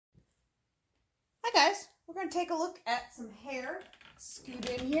Hi guys, we're going to take a look at some hair. Scoot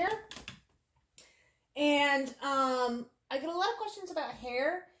in here. And I get a lot of questions about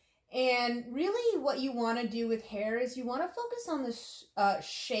hair, and really what you want to do with hair is you want to focus on the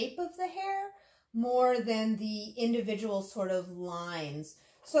shape of the hair more than the individual sort of lines.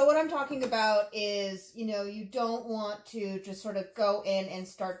 So what I'm talking about is, you don't want to just sort of go in and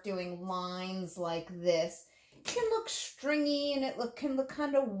start doing lines like this. It can look stringy and can look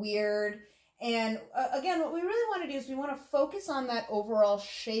kind of weird. And again, what we really want to do is we want to focus on that overall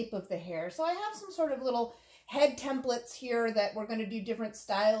shape of the hair. So I have some sort of little head templates here that we're going to do different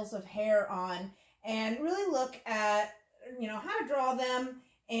styles of hair on and really look at, how to draw them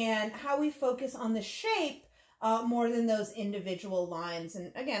and how we focus on the shape more than those individual lines.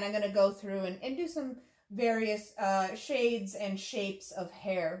 And again, I'm going to go through and do some various shades and shapes of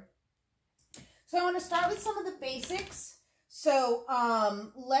hair. So I want to start with some of the basics. So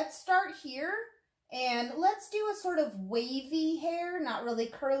let's start here and let's do a sort of wavy hair, not really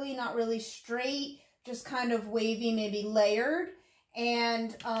curly, not really straight, just kind of wavy, maybe layered.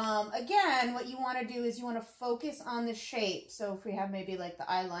 And again, what you want to do is you want to focus on the shape. So if we have maybe like the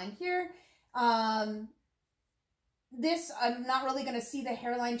eye line here, this, I'm not really going to see the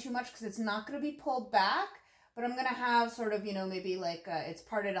hairline too much because it's not going to be pulled back. But I'm going to have sort of, maybe like it's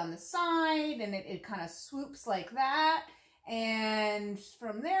parted on the side and it kind of swoops like that. And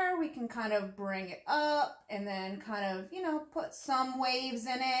from there, we can kind of bring it up and then kind of, put some waves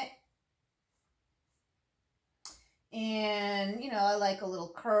in it. And, I like a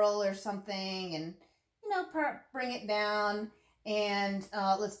little curl or something and, bring it down. And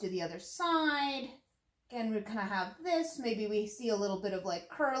let's do the other side. Again, we kind of have this. Maybe we see a little bit of like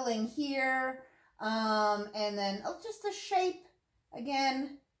curling here. And then just the shape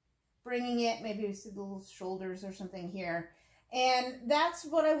again. Bringing it, maybe we see the little shoulders or something here. And that's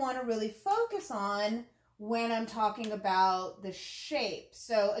what I want to really focus on when I'm talking about the shape.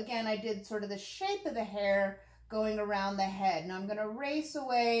 So again, I did sort of the shape of the hair going around the head. Now I'm going to erase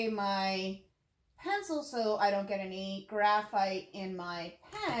away my pencil so I don't get any graphite in my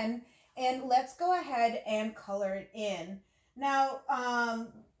pen. And let's go ahead and color it in. Now,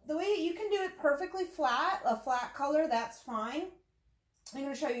 the way you can do it perfectly flat, a flat color, that's fine. I'm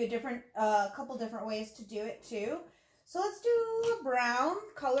going to show you a couple different ways to do it too. So let's do a brown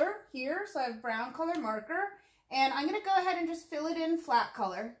color here. So I have brown color marker and I'm going to go ahead and just fill it in flat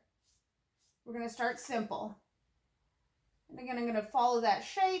color. We're going to start simple. And again, I'm going to follow that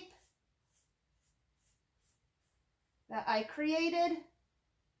shape that I created.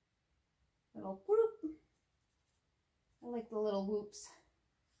 Little whoop. I like the little whoops.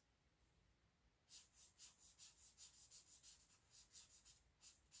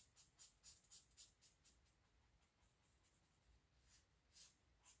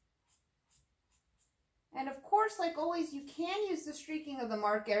 And of course, like always, you can use the streaking of the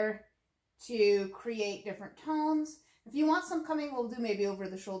marker to create different tones. If you want some coming, we'll do maybe over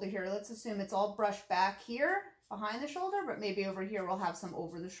the shoulder here. Let's assume it's all brushed back here behind the shoulder, but maybe over here we'll have some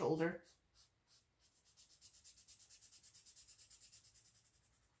over the shoulder.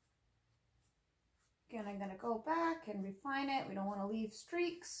 Again, I'm going to go back and refine it. We don't want to leave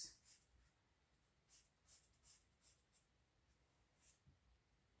streaks.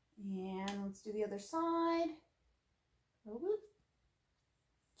 And let's do the other side.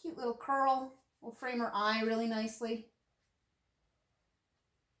 Cute little curl. We'll frame her eye really nicely.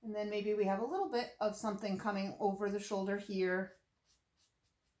 And then maybe we have a little bit of something coming over the shoulder here.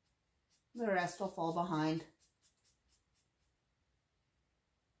 The rest will fall behind.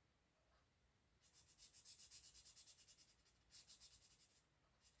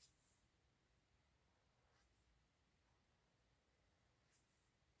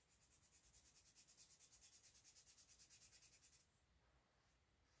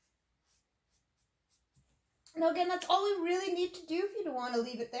 Now again, that's all we really need to do. If you don't want to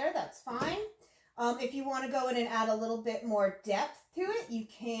leave it there, that's fine. If you want to go in and add a little bit more depth to it, you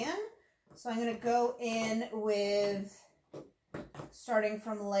can. So I'm going to go in with, starting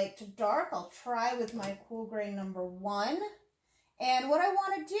from light to dark, I'll try with my cool gray number 1. And what I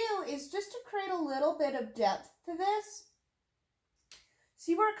want to do is just to create a little bit of depth to this.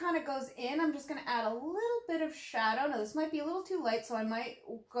 See where it kind of goes in? I'm just going to add a little bit of shadow. Now this might be a little too light, so I might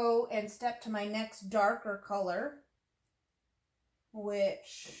go and step to my next darker color, which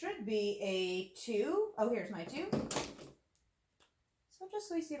should be a 2. Oh, here's my 2. So just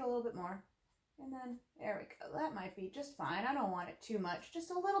so we see it a little bit more. And then, there we go. That might be just fine. I don't want it too much. Just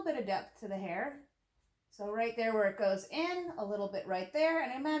a little bit of depth to the hair. So right there where it goes in, a little bit right there.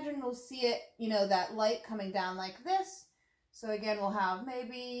 And imagine we'll see it, that light coming down like this. So again, we'll have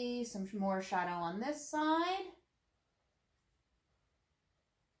maybe some more shadow on this side.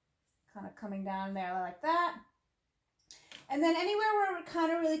 Kind of coming down there like that. And then anywhere where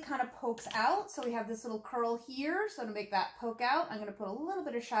it really kind of pokes out. So we have this little curl here. So to make that poke out, I'm going to put a little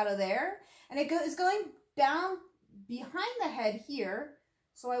bit of shadow there. And it is going down behind the head here.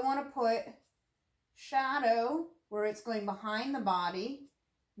 So I want to put shadow where it's going behind the body.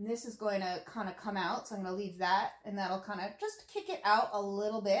 And this is going to kind of come out. So I'm going to leave that. And that'll kind of just kick it out a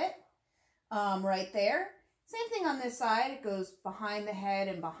little bit right there. Same thing on this side. It goes behind the head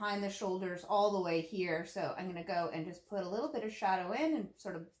and behind the shoulders all the way here. So I'm going to go and just put a little bit of shadow in and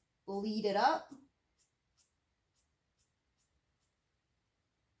sort of bleed it up.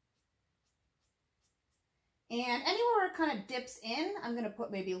 And anywhere where it kind of dips in, I'm going to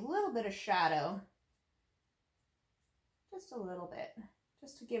put maybe a little bit of shadow. Just a little bit.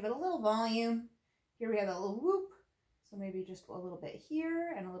 Just to give it a little volume. Here we have a little whoop. So maybe just a little bit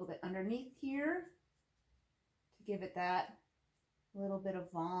here and a little bit underneath here. Give it that little bit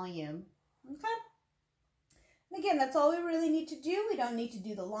of volume. Okay. And again, that's all we really need to do. We don't need to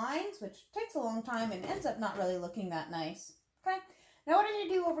do the lines, which takes a long time and ends up not really looking that nice. Okay. Now what I'm going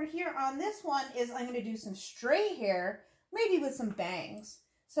to do over here on this one is I'm going to do some straight hair, maybe with some bangs.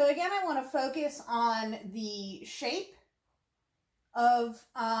 So again, I want to focus on the shape of,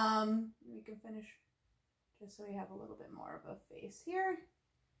 we can finish just so we have a little bit more of a face here.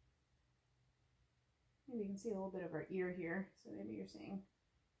 Maybe you can see a little bit of her ear here. So maybe you're seeing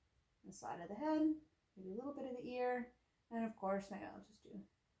the side of the head, maybe a little bit of the ear, and of course, maybe I'll just do,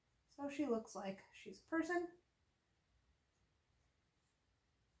 so she looks like she's a person.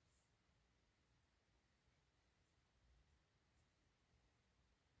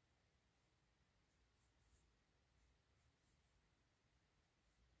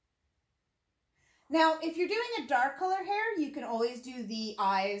 Now, if you're doing a dark color hair, you can always do the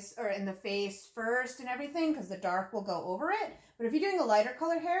eyes or in the face first and everything because the dark will go over it. But if you're doing a lighter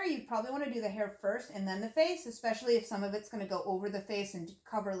color hair, you probably want to do the hair first and then the face, especially if some of it's going to go over the face and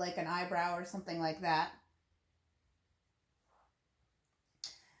cover like an eyebrow or something like that.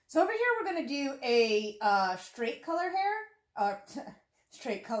 So over here, we're going to do a straight color hair,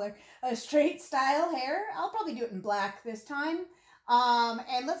 a straight style hair. I'll probably do it in black this time.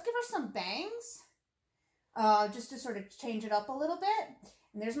 And let's give her some bangs. Just to sort of change it up a little bit.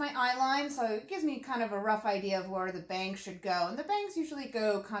 And there's my eye line, so it gives me kind of a rough idea of where the bangs should go. And the bangs usually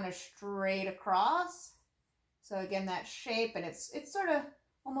go kind of straight across. So again, that shape, and it's sort of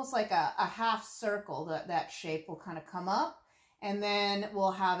almost like a half circle, that shape will kind of come up. And then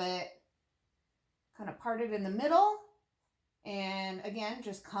we'll have it kind of parted in the middle. And again,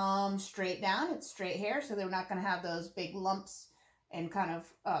 just come straight down. It's straight hair, so they're not going to have those big lumps and kind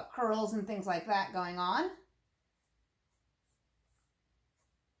of curls and things like that going on.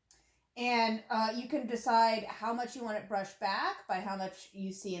 And you can decide how much you want it brushed back by how much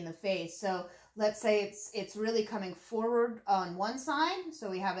you see in the face. So let's say it's really coming forward on one side.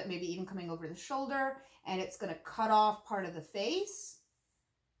 So we have it maybe even coming over the shoulder, and it's going to cut off part of the face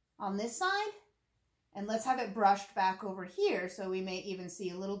on this side. And let's have it brushed back over here. So we may even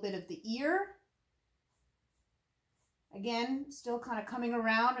see a little bit of the ear. Again, still kind of coming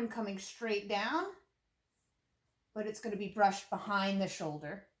around and coming straight down, but it's going to be brushed behind the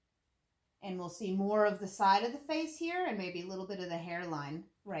shoulder. And we'll see more of the side of the face here and maybe a little bit of the hairline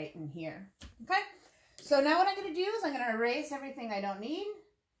right in here. Okay, so now what I'm going to do is I'm going to erase everything I don't need.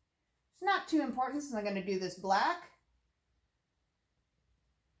 It's not too important since I'm going to do this black.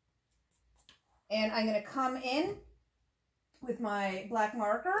 And I'm going to come in with my black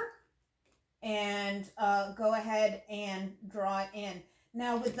marker and go ahead and draw it in.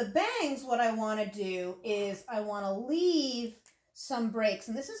 Now with the bangs, what I want to do is I want to leave some breaks,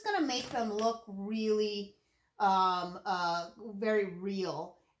 and this is going to make them look really very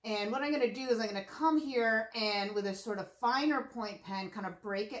real. And what I'm going to do is I'm going to come here and with a sort of finer point pen kind of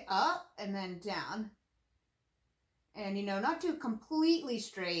break it up and then down. And, you know, not too completely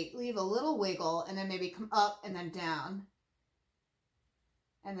straight, leave a little wiggle, and then maybe come up and then down.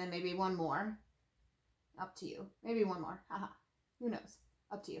 And then maybe one more. Up to you. Maybe one more. Haha. Who knows?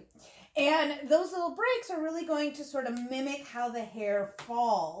 Up to you. And those little breaks are really going to sort of mimic how the hair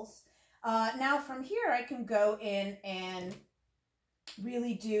falls. Now from here, I can go in and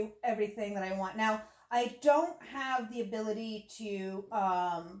really do everything that I want. Now, I don't have the ability to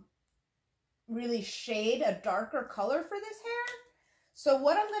really shade a darker color for this hair. So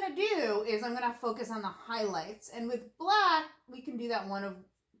what I'm going to do is I'm going to focus on the highlights. And with black, we can do that one of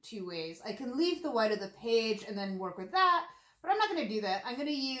two ways. I can leave the white of the page and then work with that, But I'm not going to do that. I'm going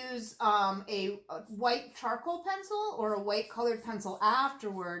to use a white charcoal pencil or a white colored pencil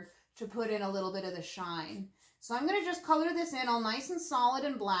afterward to put in a little bit of the shine. So I'm going to just color this in all nice and solid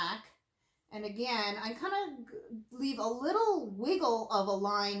and black. And again, I kind of leave a little wiggle of a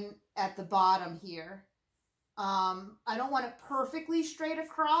line at the bottom here. I don't want it perfectly straight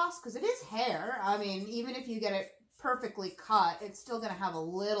across because it is hair. I mean, even if you get it perfectly cut, it's still going to have a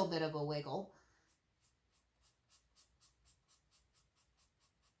little bit of a wiggle.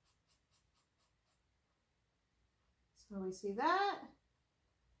 So we see that.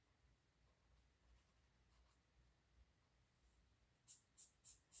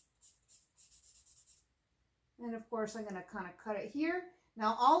 And of course, I'm going to kind of cut it here.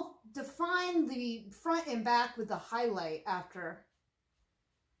 Now I'll define the front and back with the highlight after,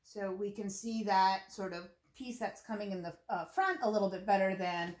 so we can see that sort of piece that's coming in the front a little bit better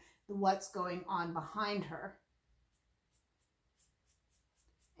than what's going on behind her.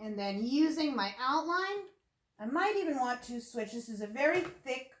 And then using my outline, I might even want to switch. This is a very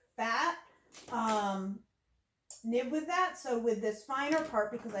thick, fat nib with that. So with this finer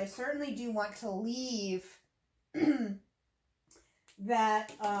part, because I certainly do want to leave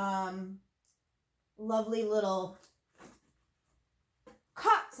that lovely little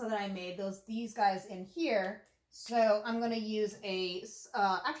cuts that I made, these guys in here. So I'm going to use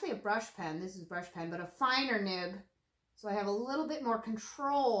actually a brush pen. This is brush pen, but a finer nib. So I have a little bit more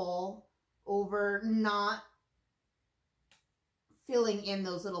control over not filling in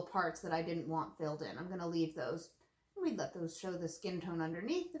those little parts that I didn't want filled in. I'm going to leave those. We'd let those show the skin tone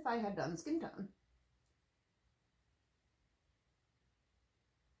underneath if I had done skin tone.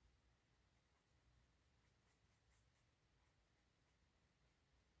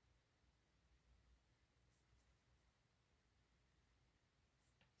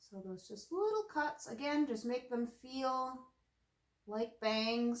 So those just little cuts, again, just make them feel like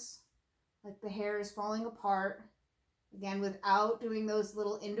bangs, like the hair is falling apart. Again, without doing those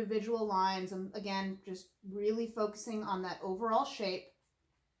little individual lines. I'm, again, just really focusing on that overall shape.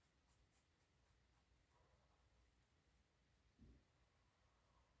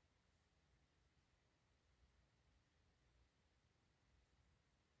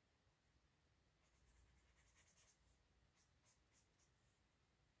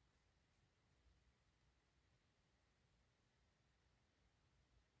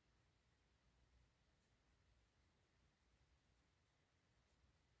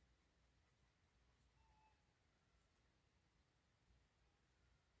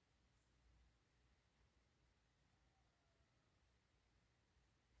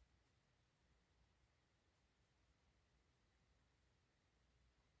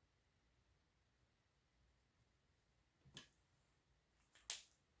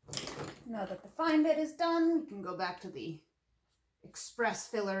 Now that the fine bit is done, we can go back to the express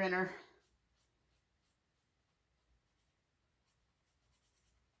filler inner.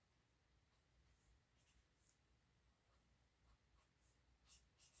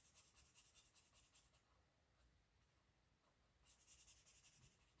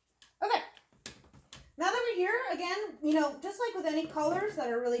 Okay, now that we're here, again, you know, just like with any colors that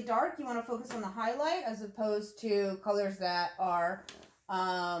are really dark, you want to focus on the highlight as opposed to colors that are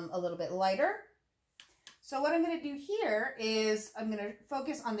a little bit lighter. So what I'm going to do here is I'm going to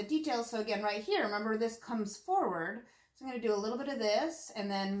focus on the details. So again, right here, remember this comes forward. So I'm going to do a little bit of this, and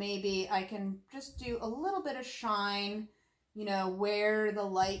then maybe I can just do a little bit of shine, you know, where the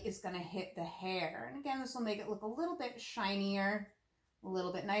light is going to hit the hair. And again, this will make it look a little bit shinier, a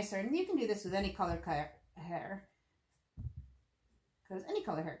little bit nicer. And you can do this with any color hair, because any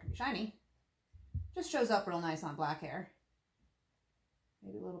color hair can be shiny. Just shows up real nice on black hair.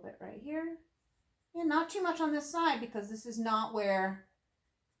 Maybe a little bit right here. And not too much on this side, because this is not where,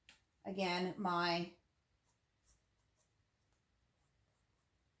 again, my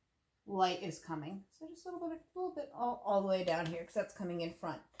light is coming. So just a little bit all the way down here, because that's coming in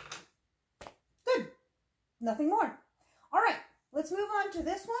front. Good. Nothing more. All right, let's move on to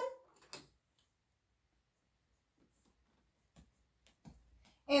this one.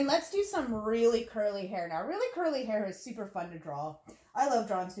 And let's do some really curly hair now. Really curly hair is super fun to draw. I love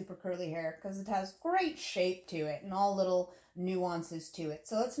drawing super curly hair because it has great shape to it and all little nuances to it.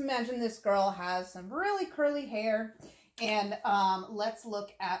 So let's imagine this girl has some really curly hair, and let's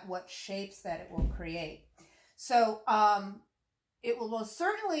look at what shapes that it will create. So it will most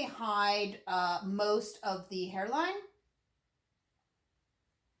certainly hide most of the hairline.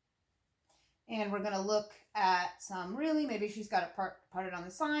 And we're going to look at some really, maybe she's got it parted on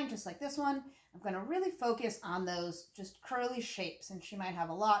the side, just like this one. I'm going to really focus on those just curly shapes. And she might have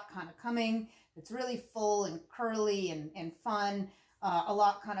a lot kind of coming. It's really full and curly and fun. A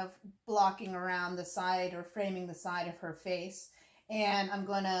lot kind of blocking around the side or framing the side of her face. And I'm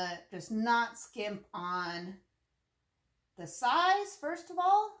going to just not skimp on the size, first of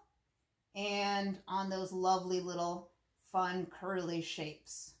all, and on those lovely little fun curly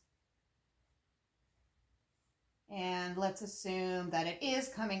shapes. And let's assume that it is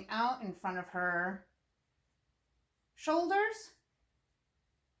coming out in front of her shoulders.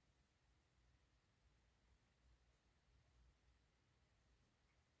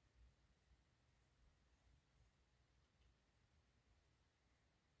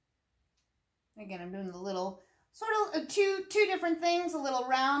 Again, I'm doing the little sort of two different things, a little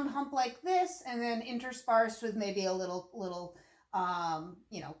round hump like this, and then interspersed with maybe a little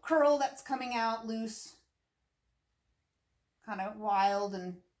you know, curl that's coming out loose, kind of wild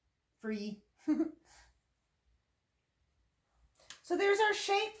and free. So there's our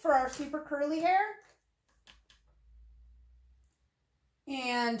shape for our super curly hair.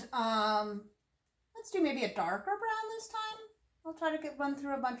 And let's do maybe a darker brown this time. I'll try to run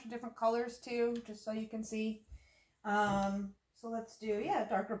through a bunch of different colors too, just so you can see. So let's do, yeah,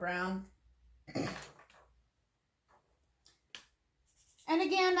 darker brown. And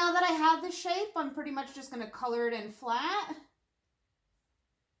again, now that I have the shape, I'm pretty much just going to color it in flat.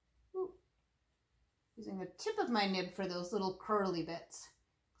 Ooh. Using the tip of my nib for those little curly bits,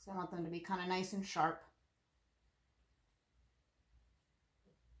 because I want them to be kind of nice and sharp.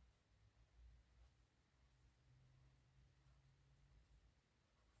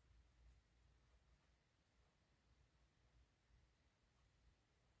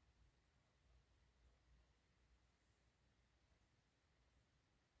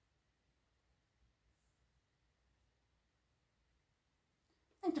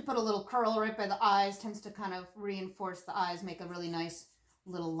 To put a little curl right by the eyes tends to kind of reinforce the eyes, make a really nice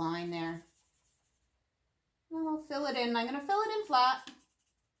little line there. Now I'll fill it in. I'm going to fill it in flat.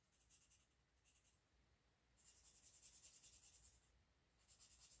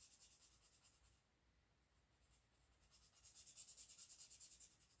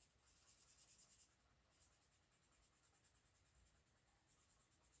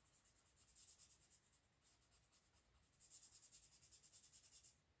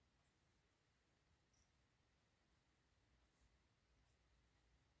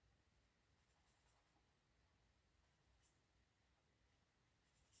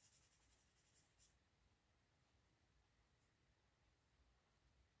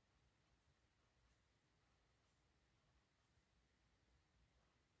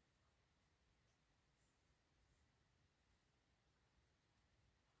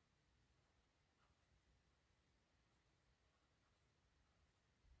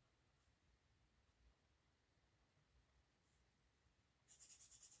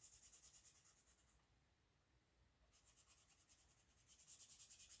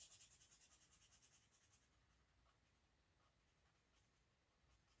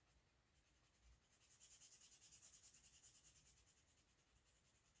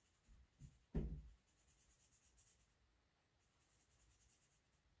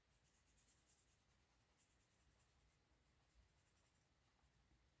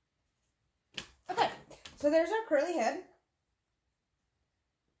 So there's our curly head.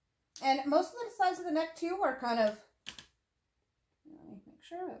 And most of the sides of the neck too are kind of, let me make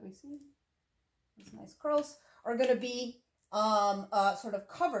sure that we see these nice curls are going to be sort of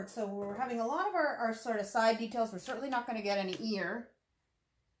covered. So we're having a lot of our sort of side details. We're certainly not going to get any ear.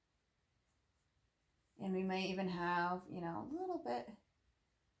 And we may even have, you know, a little bit.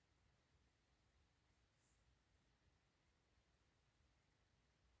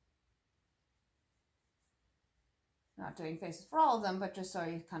 Not doing faces for all of them, but just so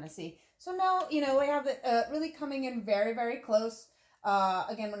you kind of see. So now, you know, we have it really coming in very, very close.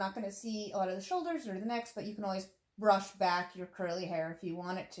 Again, we're not going to see a lot of the shoulders or the necks, but you can always brush back your curly hair if you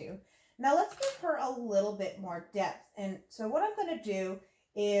want it to. Now let's give her a little bit more depth. And so what I'm going to do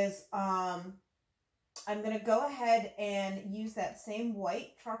is I'm going to go ahead and use that same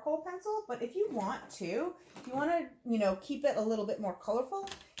white charcoal pencil, but if you want to, you know, keep it a little bit more colorful,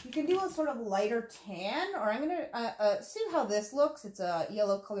 you can do a sort of lighter tan, or I'm going to see how this looks. It's a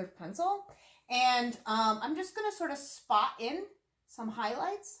yellow colored pencil, and I'm just going to sort of spot in some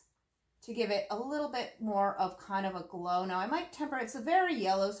highlights to give it a little bit more of kind of a glow. Now I might temper, it's a very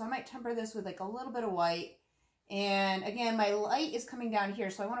yellow, so I might temper this with like a little bit of white. And again, my light is coming down here,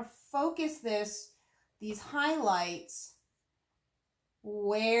 so I want to focus these highlights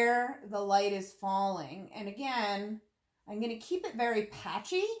where the light is falling. And again, I'm going to keep it very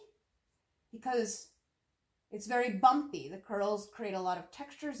patchy because it's very bumpy. The curls create a lot of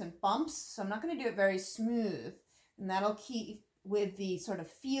textures and bumps, so I'm not going to do it very smooth. And that'll keep with the sort of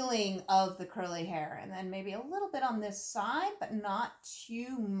feeling of the curly hair. And then maybe a little bit on this side, but not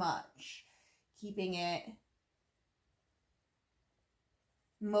too much. Keeping it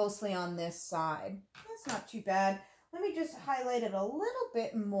mostly on this side. That's not too bad. Let me just highlight it a little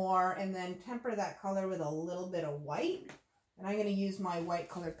bit more and then temper that color with a little bit of white. And I'm going to use my white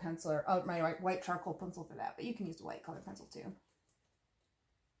colored pencil, or my white charcoal pencil for that, but you can use the white colored pencil too.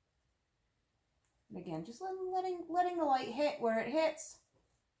 And again, just letting the light hit where it hits.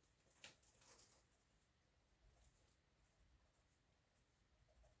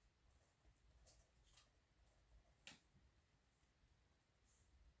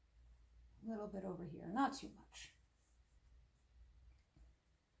 A little bit over here, not too much.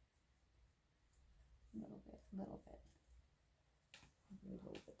 A little bit. A little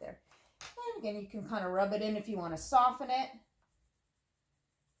bit there. And again, you can kind of rub it in if you want to soften it.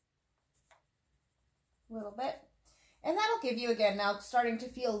 A little bit. And that'll give you, again, now starting to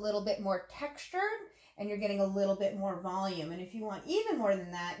feel a little bit more textured, and you're getting a little bit more volume. And if you want even more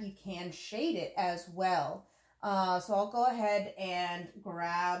than that, you can shade it as well. So I'll go ahead and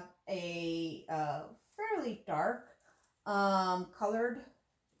grab a fairly dark colored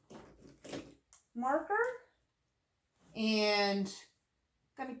marker, and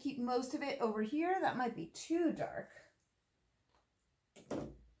I'm going to keep most of it over here. That might be too dark.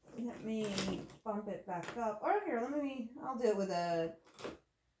 Let me bump it back up. Or here, I'll do it with a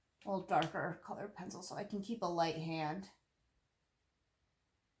little darker colored pencil so I can keep a light hand.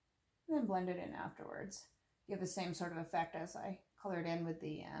 And then blend it in afterwards. Give the same sort of effect as I colored in with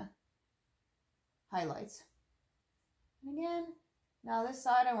the highlights. And again, now this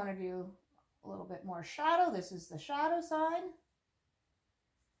side I want to do a little bit more shadow. This is the shadow side.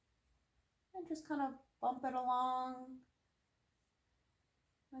 And just kind of bump it along.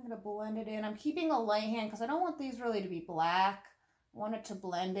 I'm going to blend it in. I'm keeping a light hand because I don't want these really to be black. I want it to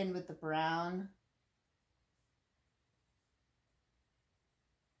blend in with the brown.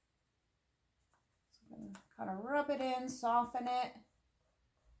 So I'm going to kind of rub it in, soften it.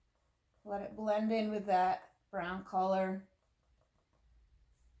 Let it blend in with that brown color.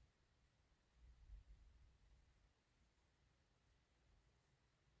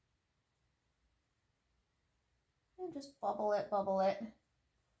 And just bubble it, bubble it.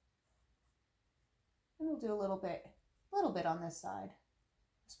 And we'll do a little bit on this side,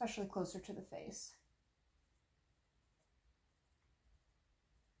 especially closer to the face.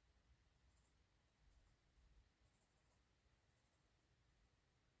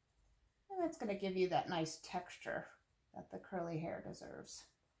 And that's going to give you that nice texture that the curly hair deserves.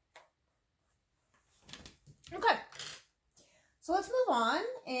 Okay, so let's move on.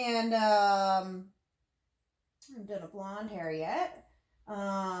 And I haven't done a blonde hair yet.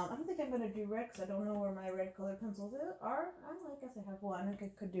 I don't think I'm going to do red because I don't know where my red colored pencils are. I guess I have one. I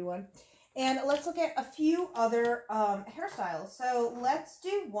could do one. And let's look at a few other hairstyles. So let's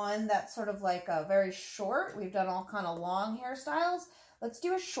do one that's sort of like a very short. We've done all kind of long hairstyles. Let's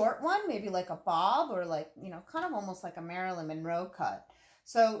do a short one, maybe like a bob or like, you know, kind of almost like a Marilyn Monroe cut.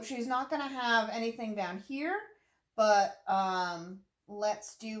 So she's not going to have anything down here, but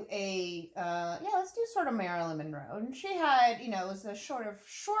let's do a, let's do sort of Marilyn Monroe. And she had, you know, it was a sort of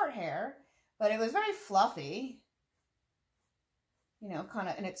short hair, but it was very fluffy, you know, kind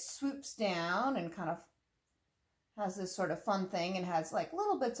of, and it swoops down and kind of has this sort of fun thing and has like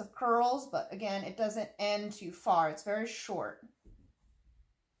little bits of curls, but again, it doesn't end too far. It's very short.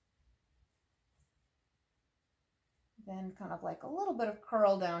 Then kind of like a little bit of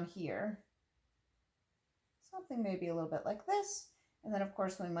curl down here. Something maybe a little bit like this. And then, of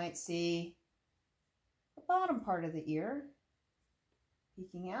course, we might see the bottom part of the ear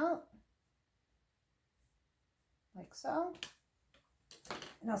peeking out, like so.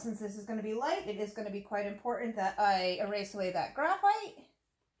 Now, since this is going to be light, it is going to be quite important that I erase away that graphite,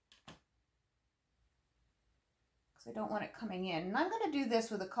 because I don't want it coming in. And I'm going to do this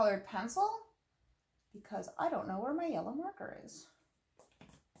with a colored pencil, because I don't know where my yellow marker is.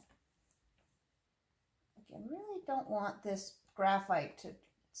 Again, really don't want this graphite to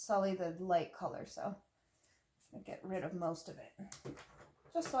sully the light color, so I'm going to get rid of most of it,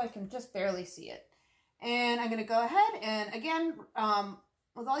 just so I can just barely see it. And I'm going to go ahead and, again,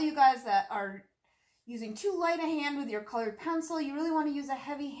 with all you guys that are using too light a hand with your colored pencil, you really want to use a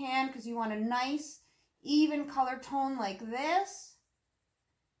heavy hand because you want a nice, even color tone like this.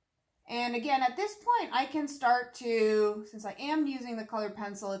 And again, at this point, I can start to, since I am using the colored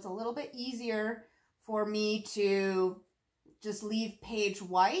pencil, it's a little bit easier for me to just leave page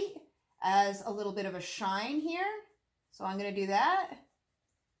white as a little bit of a shine here. So I'm going to do that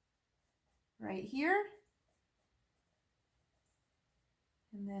right here.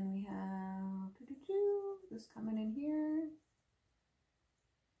 And then we have this coming in here.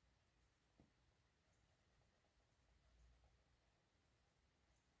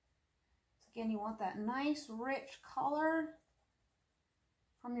 So again, you want that nice rich color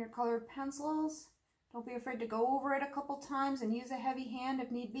from your colored pencils. Don't be afraid to go over it a couple times and use a heavy hand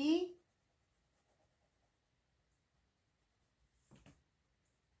if need be.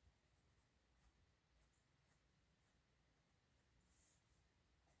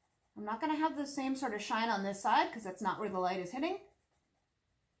 I'm not going to have the same sort of shine on this side because that's not where the light is hitting.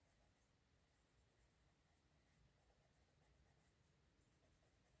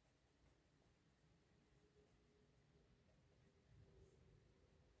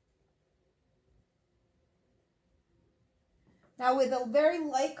 Now with a very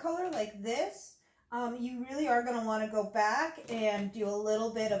light color like this, you really are going to want to go back and do a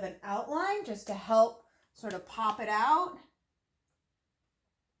little bit of an outline just to help sort of pop it out.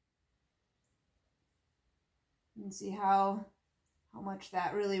 And see how much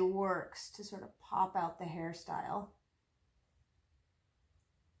that really works to sort of pop out the hairstyle.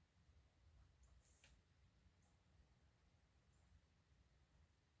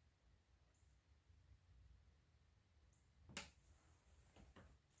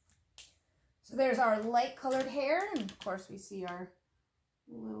 So there's our light colored hair, and of course we see our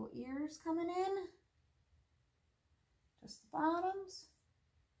little ears coming in, just the bottoms.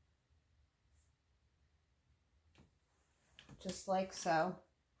 Just like so.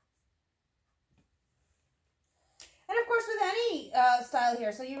 And of course with any style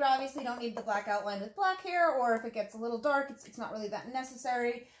hair, so you obviously don't need the black outline with black hair, or if it gets a little dark, it's not really that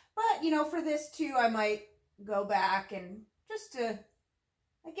necessary. But, you know, for this too, I might go back and just to,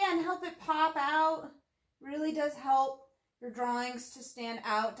 again, help it pop out. Really does help your drawings to stand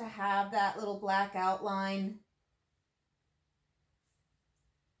out, to have that little black outline.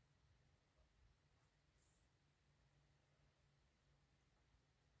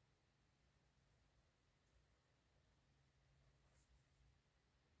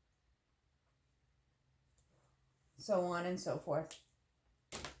 So on and so forth.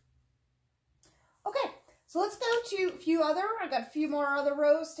 Okay, so let's go to a few other, I've got a few more other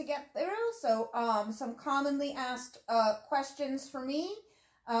rows to get through. So some commonly asked questions for me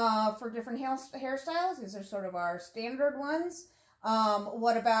for different hairstyles. These are sort of our standard ones.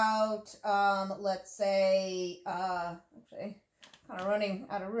 What about, let's say, actually, kind of running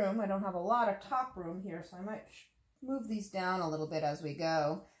out of room. I don't have a lot of top room here, so I might move these down a little bit as we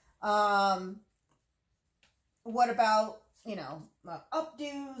go. What about, you know,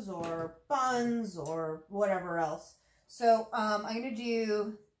 updos or buns or whatever else? So I'm going to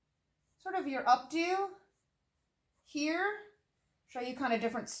do sort of your updo here, show you kind of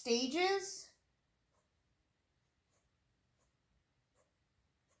different stages.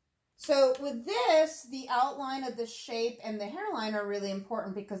 So with this, the outline of the shape and the hairline are really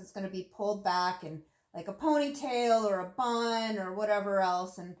important because it's going to be pulled back in like a ponytail or a bun or whatever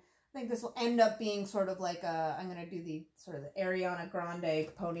else. And I think this will end up being sort of like a, I'm going to do the sort of the Ariana Grande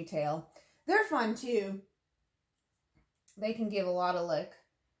ponytail. They're fun too. They can give a lot of like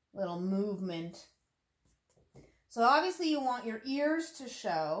little movement. So obviously you want your ears to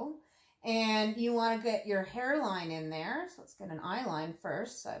show and you want to get your hairline in there. So let's get an eye line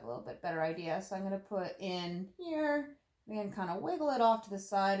first so I have a little bit better idea. So I'm going to put in here and kind of wiggle it off to the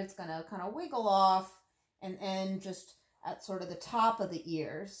side. It's going to kind of wiggle off and end just at sort of the top of the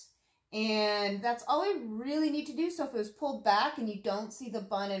ears. And that's all we really need to do. So if it was pulled back and you don't see the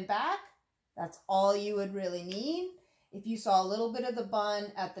bun and back, that's all you would really need. If you saw a little bit of the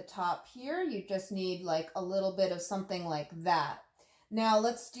bun at the top here, you just need like a little bit of something like that. Now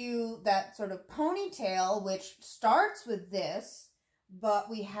let's do that sort of ponytail, which starts with this, but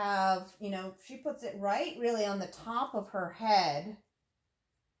we have, you know, she puts it right really on the top of her head.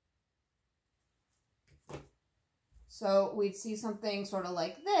 So we'd see something sort of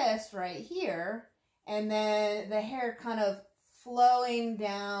like this right here, and then the hair kind of flowing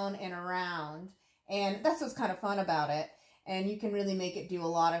down and around. And that's what's kind of fun about it. And you can really make it do a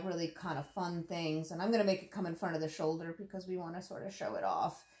lot of really kind of fun things. And I'm going to make it come in front of the shoulder because we want to sort of show it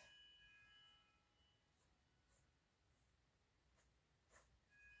off.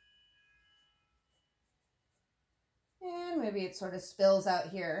 And maybe it sort of spills out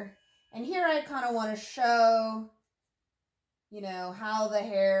here. And here I kind of want to show you know, how the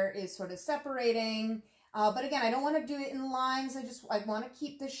hair is sort of separating. But again, I don't want to do it in lines. I want to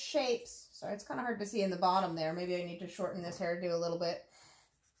keep the shapes. Sorry, it's kind of hard to see in the bottom there. Maybe I need to shorten this hairdo a little bit.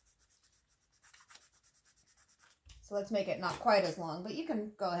 So let's make it not quite as long, but you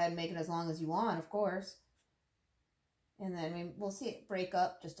can go ahead and make it as long as you want, of course. And then we'll see it break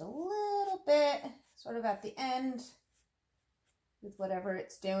up just a little bit, sort of at the end with whatever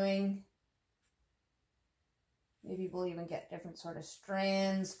it's doing. Maybe we'll even get different sort of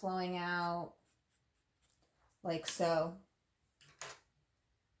strands flowing out, like so.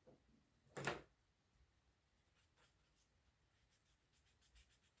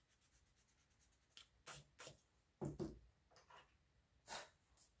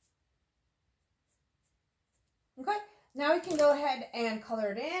 Okay, now we can go ahead and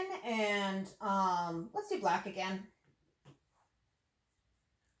color it in, and let's do black again.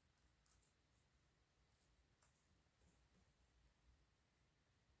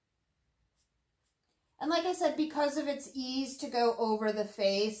 And like I said, because of its ease to go over the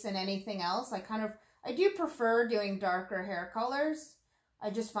face and anything else, I do prefer doing darker hair colors. I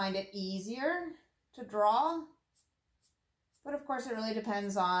just find it easier to draw. But of course, it really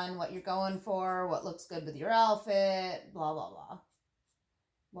depends on what you're going for, what looks good with your outfit, blah, blah, blah.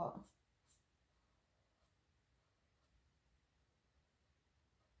 Well,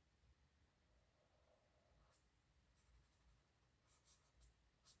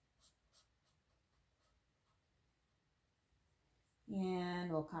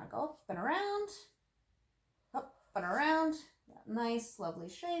 and we'll kind of go up and around, that nice, lovely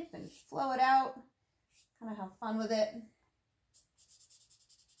shape, and flow it out. Kind of have fun with it.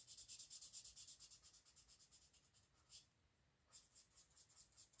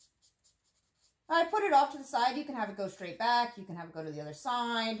 I put it off to the side. You can have it go straight back. You can have it go to the other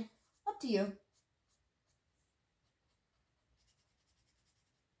side. Up to you.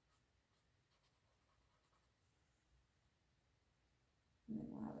 And then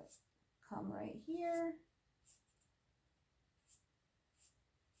we'll have it come right here.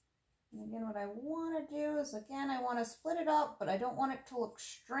 And again, what I want to do is, again, I want to split it up, but I don't want it to look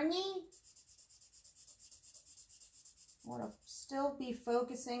stringy. I want to still be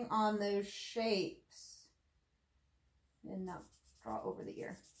focusing on those shapes and not draw over the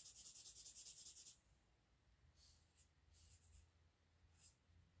ear.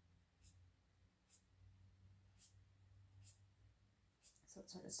 So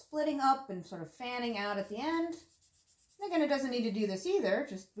it's sort of splitting up and sort of fanning out at the end. And again, it doesn't need to do this either,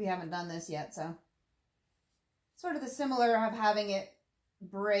 just we haven't done this yet, so sort of the similar of having it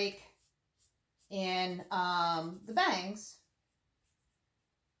break in the bangs.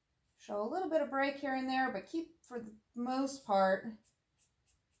 Show a little bit of break here and there, but keep, for the most part,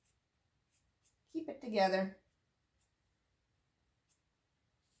 keep it together.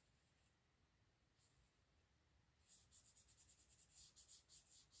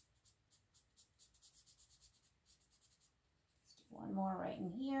 Let's do one more right in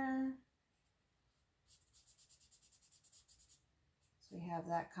here. So we have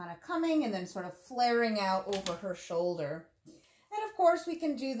that kind of coming and then sort of flaring out over her shoulder. And of course, we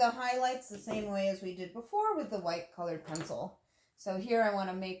can do the highlights the same way as we did before with the white colored pencil. So here I want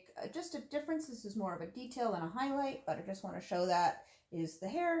to make just a difference. This is more of a detail than a highlight, but I just want to show that is the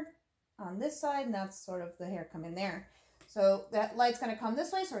hair on this side, and that's sort of the hair coming there. So that light's going to come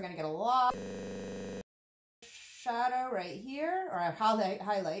this way, so we're going to get a lot of shadow right here, or a highlight.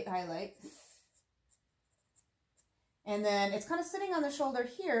 And then it's kind of sitting on the shoulder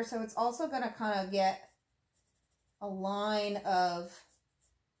here, so it's also going to kind of get a line of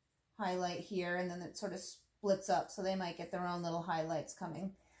highlight here, and then it sort of splits up, so they might get their own little highlights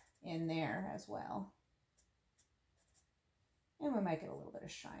coming in there as well. And we might get a little bit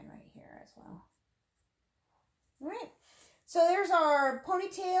of shine right here as well. All right, so there's our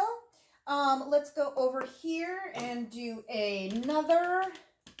ponytail. Let's go over here and do another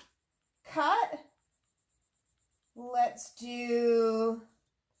cut. Let's do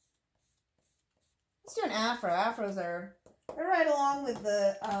an afro. Afros are right along with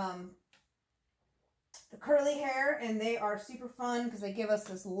the curly hair, and they are super fun because they give us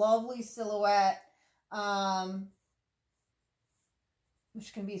this lovely silhouette,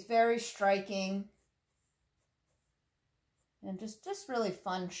 which can be very striking and just really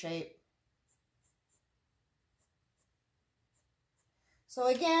fun shape. So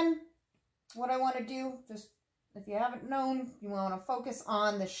again, what I want to do, just if you haven't known, you want to focus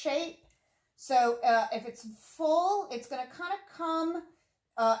on the shape. So if it's full, it's going to kind of come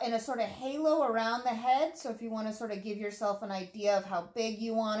in a sort of halo around the head. So if you want to sort of give yourself an idea of how big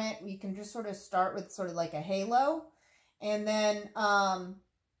you want it, you can just sort of start with sort of like a halo. And then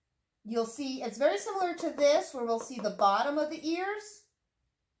you'll see it's very similar to this, where we'll see the bottom of the ears,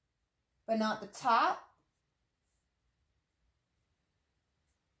 but not the top.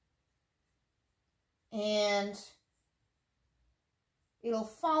 And it'll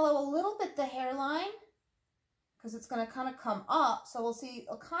follow a little bit the hairline, because it's going to kind of come up. So we'll see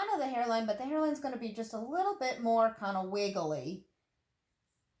kind of the hairline, but the hairline's going to be just a little bit more kind of wiggly.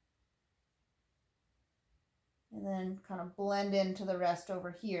 And then kind of blend into the rest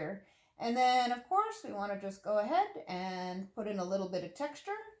over here. And then, of course, we want to just go ahead and put in a little bit of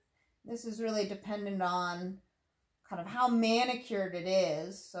texture. This is really dependent on kind of how manicured it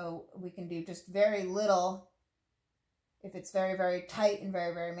is. So we can do just very little if it's very, very tight and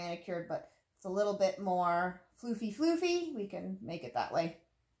very, very manicured, but it's a little bit more floofy, we can make it that way.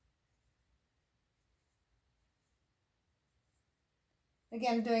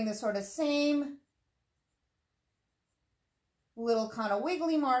 Again, doing the sort of same little kind of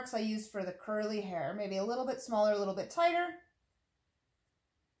wiggly marks I used for the curly hair. Maybe a little bit smaller, a little bit tighter,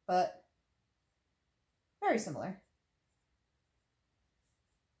 but very similar.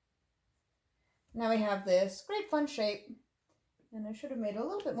 Now we have this great fun shape, and I should have made it a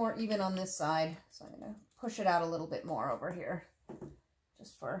little bit more even on this side, so I'm going to push it out a little bit more over here,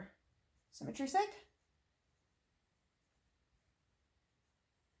 just for symmetry's sake.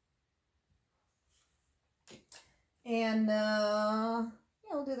 And yeah,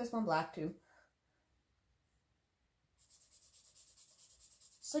 we'll do this one black too.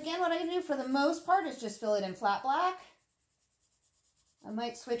 So again, what I do for the most part is just fill it in flat black. I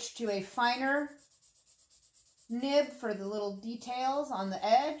might switch to a finer nib for the little details on the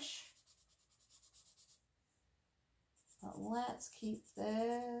edge. But let's keep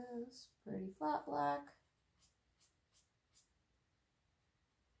this pretty flat black.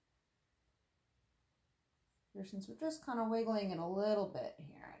 Here, since we're just kind of wiggling it a little bit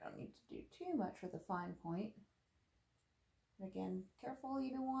here, I don't need to do too much with a fine point. But again, careful,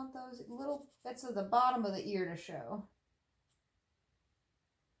 you don't want those little bits of the bottom of the ear to show.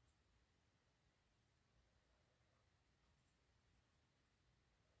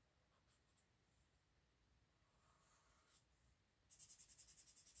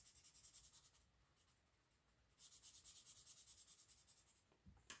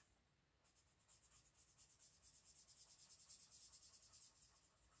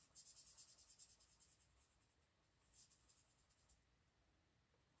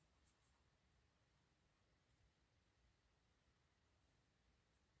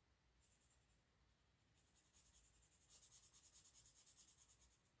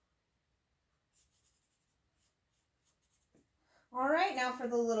 All right, now for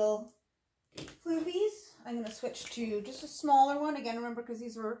the little floofies, I'm going to switch to just a smaller one. Again, remember, because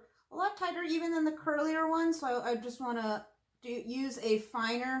these were a lot tighter even than the curlier ones, so I just want to use a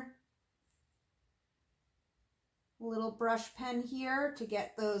finer little brush pen here to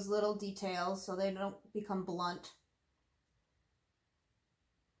get those little details so they don't become blunt.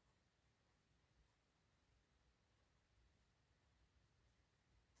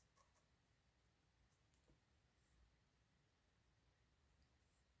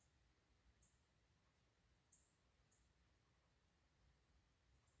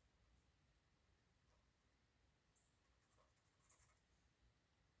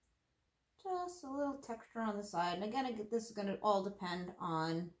 Just a little texture on the side. And again, this is going to all depend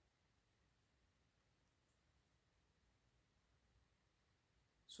on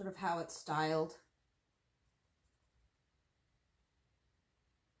sort of how it's styled.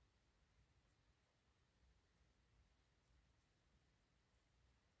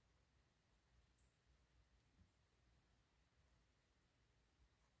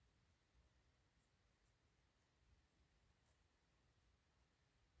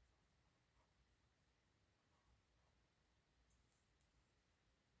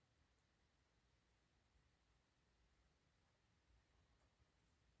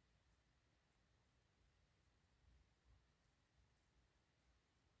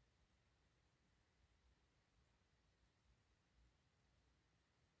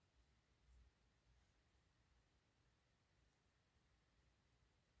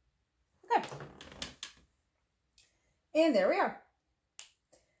 Okay. And there we are.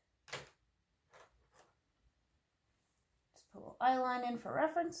 Just put a little eyeline in for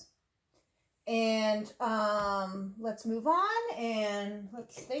reference. And let's move on and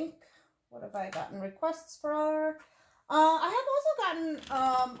let's think. What have I gotten requests for? I have also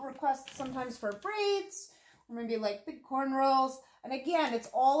gotten requests sometimes for braids, or maybe like big cornrows. And again, it's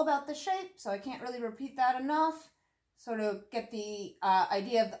all about the shape, so I can't really repeat that enough. Sort of get the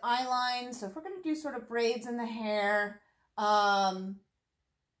idea of the eyeline. So if we're going to do sort of braids in the hair, Oh,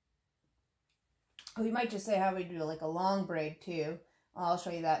 you might just say how we do like a long braid too. I'll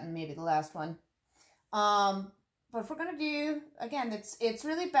show you that in maybe the last one. But if we're gonna do, again, it's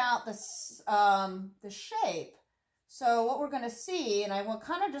really about this the shape. So what we're gonna see, and I will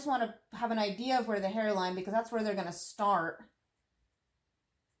kind of just want to have an idea of where the hairline, because that's where they're gonna start.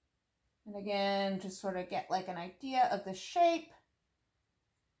 And again, just sort of get like an idea of the shape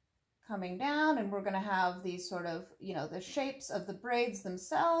coming down, and we're gonna have these sort of, you know, the shapes of the braids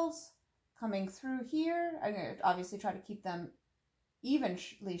themselves coming through here. I'm gonna obviously try to keep them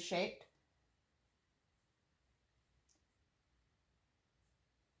evenly shaped.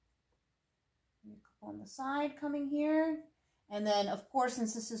 On the side coming here, and then of course,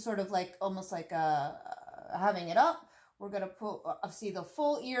 since this is sort of like almost like having it up, we're going to put see the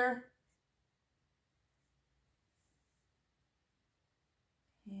full ear,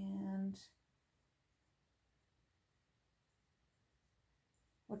 and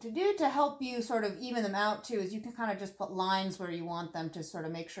what to do to help you sort of even them out too is you can kind of just put lines where you want them to sort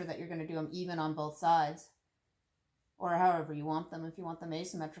of make sure that you're going to do them even on both sides, or however you want them, if you want them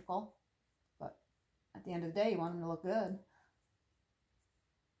asymmetrical. At the end of the day, you want them to look good.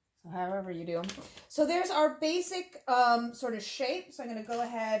 So however you do them. So there's our basic sort of shape. So I'm going to go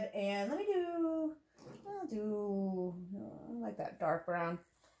ahead and I like that dark brown.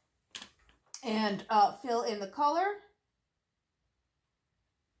 And fill in the color.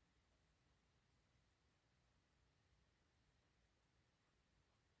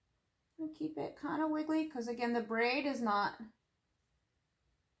 And keep it kind of wiggly, because again, the braid is not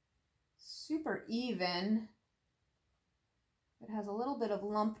super even. It has a little bit of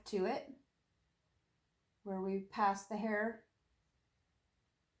lump to it where we pass the hair.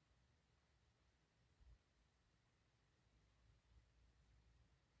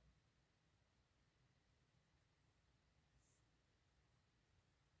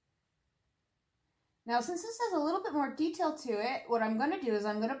 Now, since this has a little bit more detail to it, what I'm going to do is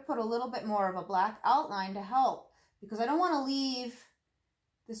I'm going to put a little bit more of a black outline to help, because I don't want to leave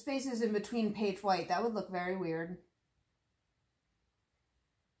the spaces in between page white. That would look very weird.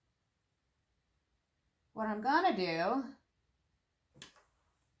 What I'm gonna do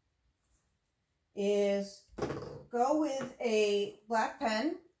is go with a black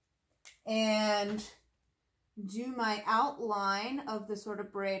pen and do my outline of the sort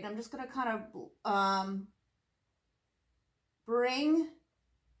of braid. I'm just gonna kind of bring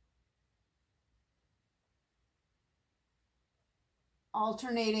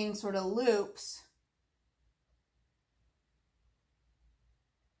alternating sort of loops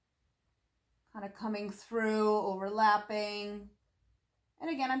kind of coming through, overlapping. And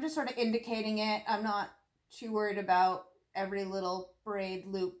again, I'm just sort of indicating it. I'm not too worried about every little braid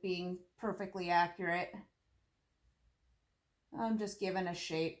loop being perfectly accurate. I'm just giving a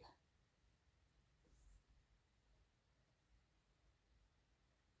shape.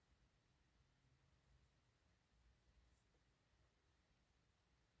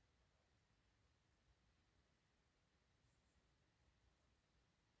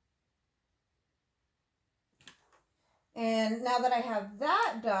 And now that I have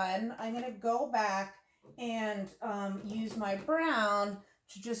that done, I'm going to go back and use my brown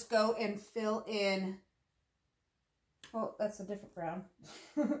to just go and fill in. Oh, that's a different brown.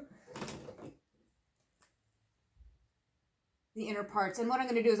 The inner parts. And what I'm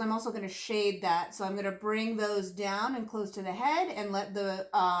going to do is I'm also going to shade that. So I'm going to bring those down and close to the head and let the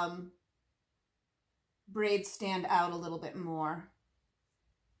braids stand out a little bit more.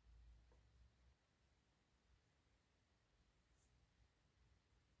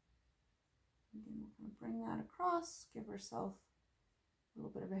 Bring that across, give herself a little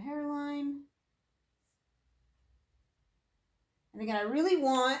bit of a hairline. And again, I really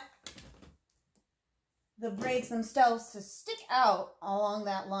want the braids themselves to stick out along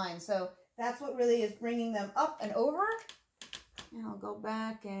that line. So that's what really is bringing them up and over. And I'll go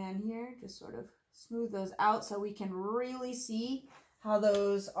back and here, just sort of smooth those out so we can really see how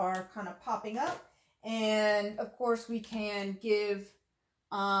those are kind of popping up. And of course we can give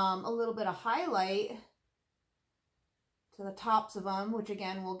a little bit of highlight to the tops of them, which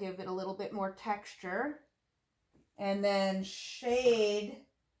again will give it a little bit more texture, and then shade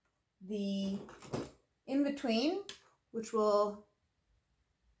the in between, which will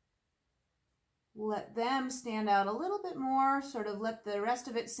let them stand out a little bit more, sort of let the rest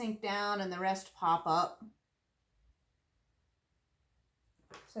of it sink down and the rest pop up.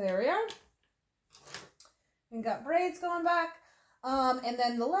 So there we are. We've got braids going back. And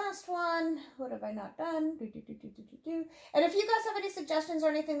then the last one, what have I not done? And if you guys have any suggestions or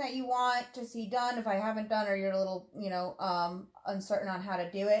anything that you want to see done, if I haven't done or you're a little, uncertain on how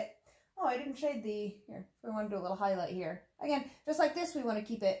to do it. Oh, I didn't shade here, we want to do a little highlight here. Again, just like this, we want to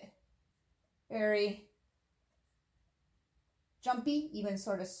keep it very jumpy, even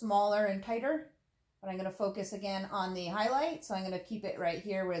sort of smaller and tighter. But I'm going to focus again on the highlight. So I'm going to keep it right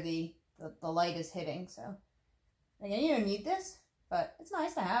here where the light is hitting. So again, you don't need this, but it's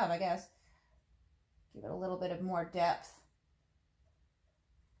nice to have, I guess. Give it a little bit of more depth.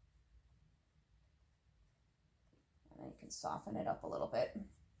 And then you can soften it up a little bit.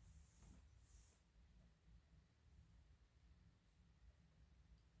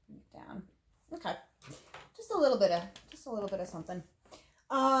 Bring it down. Okay. Just a little bit of something.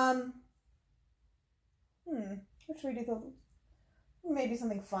 What should we do? Maybe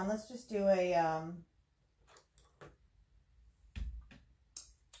something fun. Let's just do a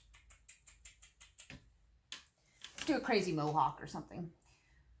let's do a crazy mohawk or something.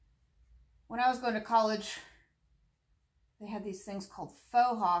 When I was going to college, they had these things called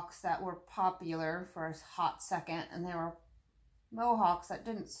faux hawks that were popular for a hot second, and they were mohawks that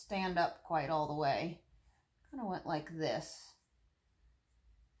didn't stand up quite all the way. Kind of went like this.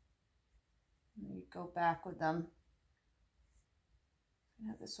 And you go back with them. You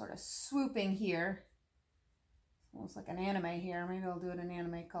have this sort of swooping here. It's almost like an anime here. Maybe I'll do it in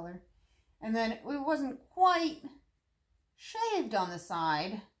anime color. And then it wasn't quite shaved on the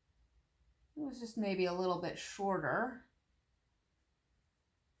side. It was just maybe a little bit shorter.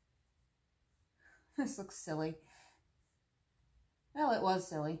 This looks silly. Well, it was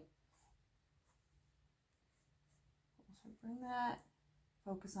silly. So bring that,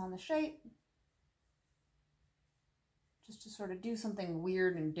 focus on the shape. Just to sort of do something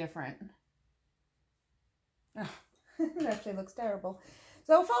weird and different. Oh, it actually looks terrible.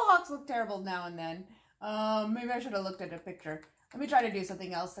 So faux hawks look terrible now and then. Maybe I should have looked at a picture. Let me try to do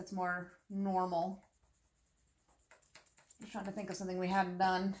something else that's more normal. Just trying to think of something we hadn't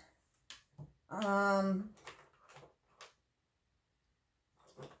done. I'm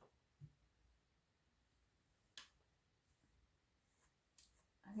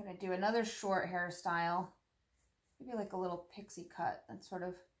going to do another short hairstyle. Maybe like a little pixie cut that's sort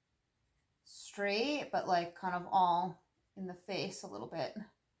of straight, but like kind of all in the face a little bit.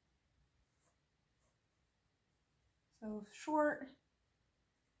 So short.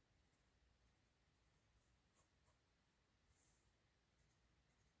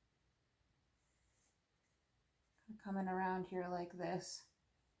 Coming around here like this.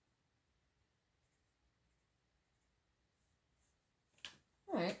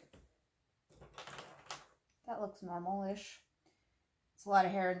 All right. That looks normal-ish. It's a lot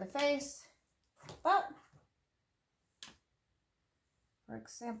of hair in the face, but for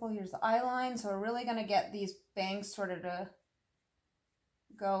example, here's the eye line. So we're really going to get these bangs sort of to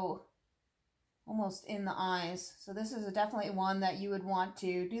go almost in the eyes. So this is definitely one that you would want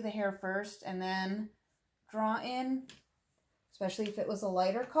to do the hair first and then draw in, especially if it was a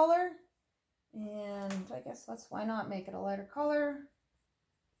lighter color. And I guess why not make it a lighter color?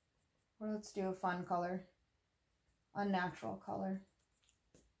 Or let's do a fun color. Unnatural color.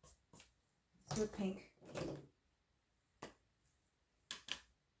 Let's do a pink.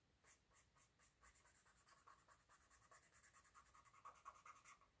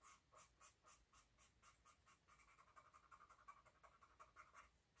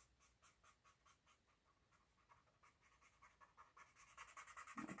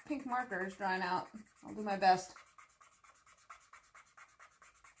 My pink marker is drying out. I'll do my best.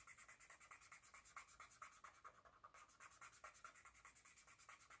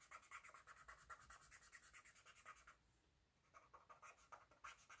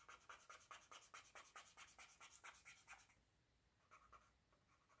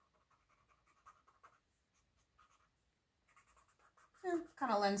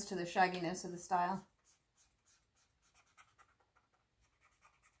 Kind of lends to the shagginess of the style.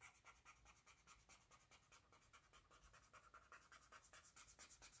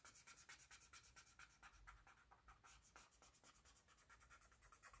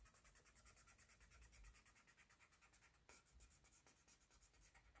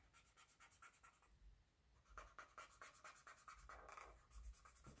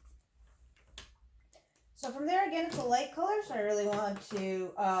 So from there, again, it's a light color, so I really want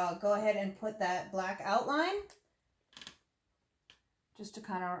to go ahead and put that black outline just to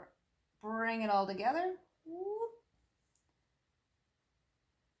kind of bring it all together. Whoop.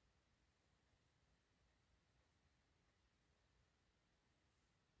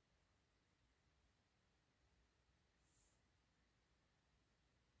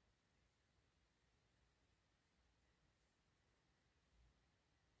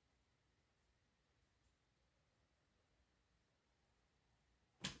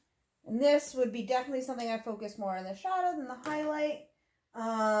 And this would be definitely something I focus more on the shadow than the highlight.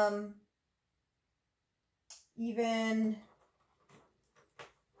 Even,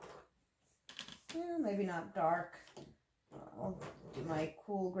 maybe not dark. I'll do my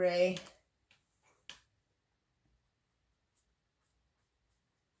cool gray.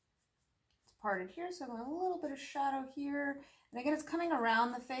 It's parted here, so I'm going a little bit of shadow here. And again, it's coming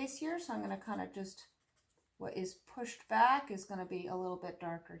around the face here, so I'm going to kind of just, what is pushed back is going to be a little bit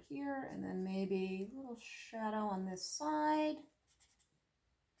darker here, and then maybe a little shadow on this side.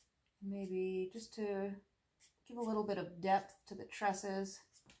 Maybe just to give a little bit of depth to the tresses.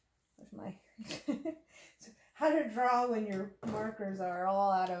 There's my so how to draw when your markers are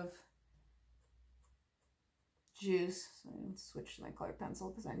all out of juice. So I'm going to switch to my colored pencil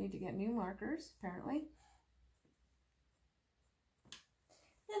because I need to get new markers, apparently.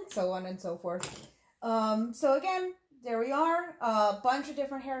 And so on and so forth. So again, there we are. A bunch of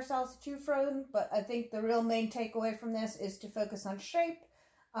different hairstyles to choose from, but I think the real main takeaway from this is to focus on shape,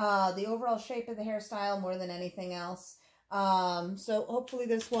 the overall shape of the hairstyle more than anything else. So hopefully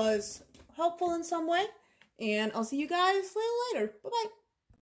this was helpful in some way, and I'll see you guys later. Bye-bye.